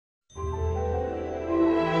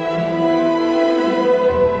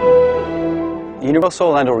Universal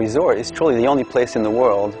Orlando Resort is truly the only place in the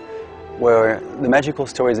world where the magical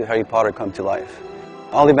stories of Harry Potter come to life.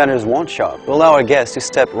 Ollivander's Wand Shop will allow our guests to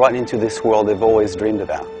step right into this world they've always dreamed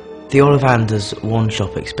about. The Ollivander's Wand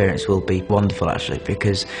Shop experience will be wonderful actually,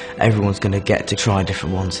 because everyone's going to get to try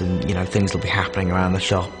different wands, and things will be happening around the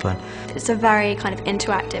shop. It's a very kind of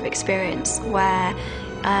interactive experience where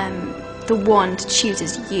the wand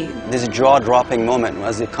chooses you. There's a jaw-dropping moment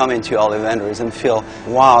as you come into Ollivander's and feel,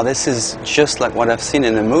 wow, this is just like what I've seen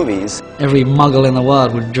in the movies. Every muggle in the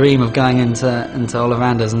world would dream of going into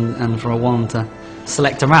Ollivander's and for a wand to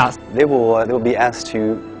select them out. They will be asked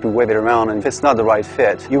to wave it around, and if it's not the right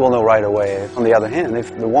fit, you will know right away. On the other hand,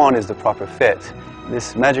 if the wand is the proper fit,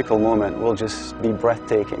 this magical moment will just be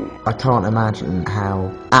breathtaking. I can't imagine how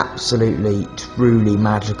absolutely, truly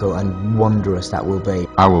magical and wondrous that will be.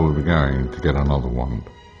 I will be going to get another wand,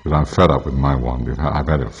 because I'm fed up with my wand. I've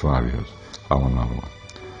had it for 5 years. I want another one.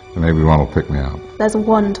 And maybe one will pick me up. There's a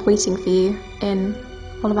wand waiting for you in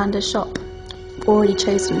Ollivander's shop, already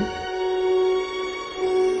chosen.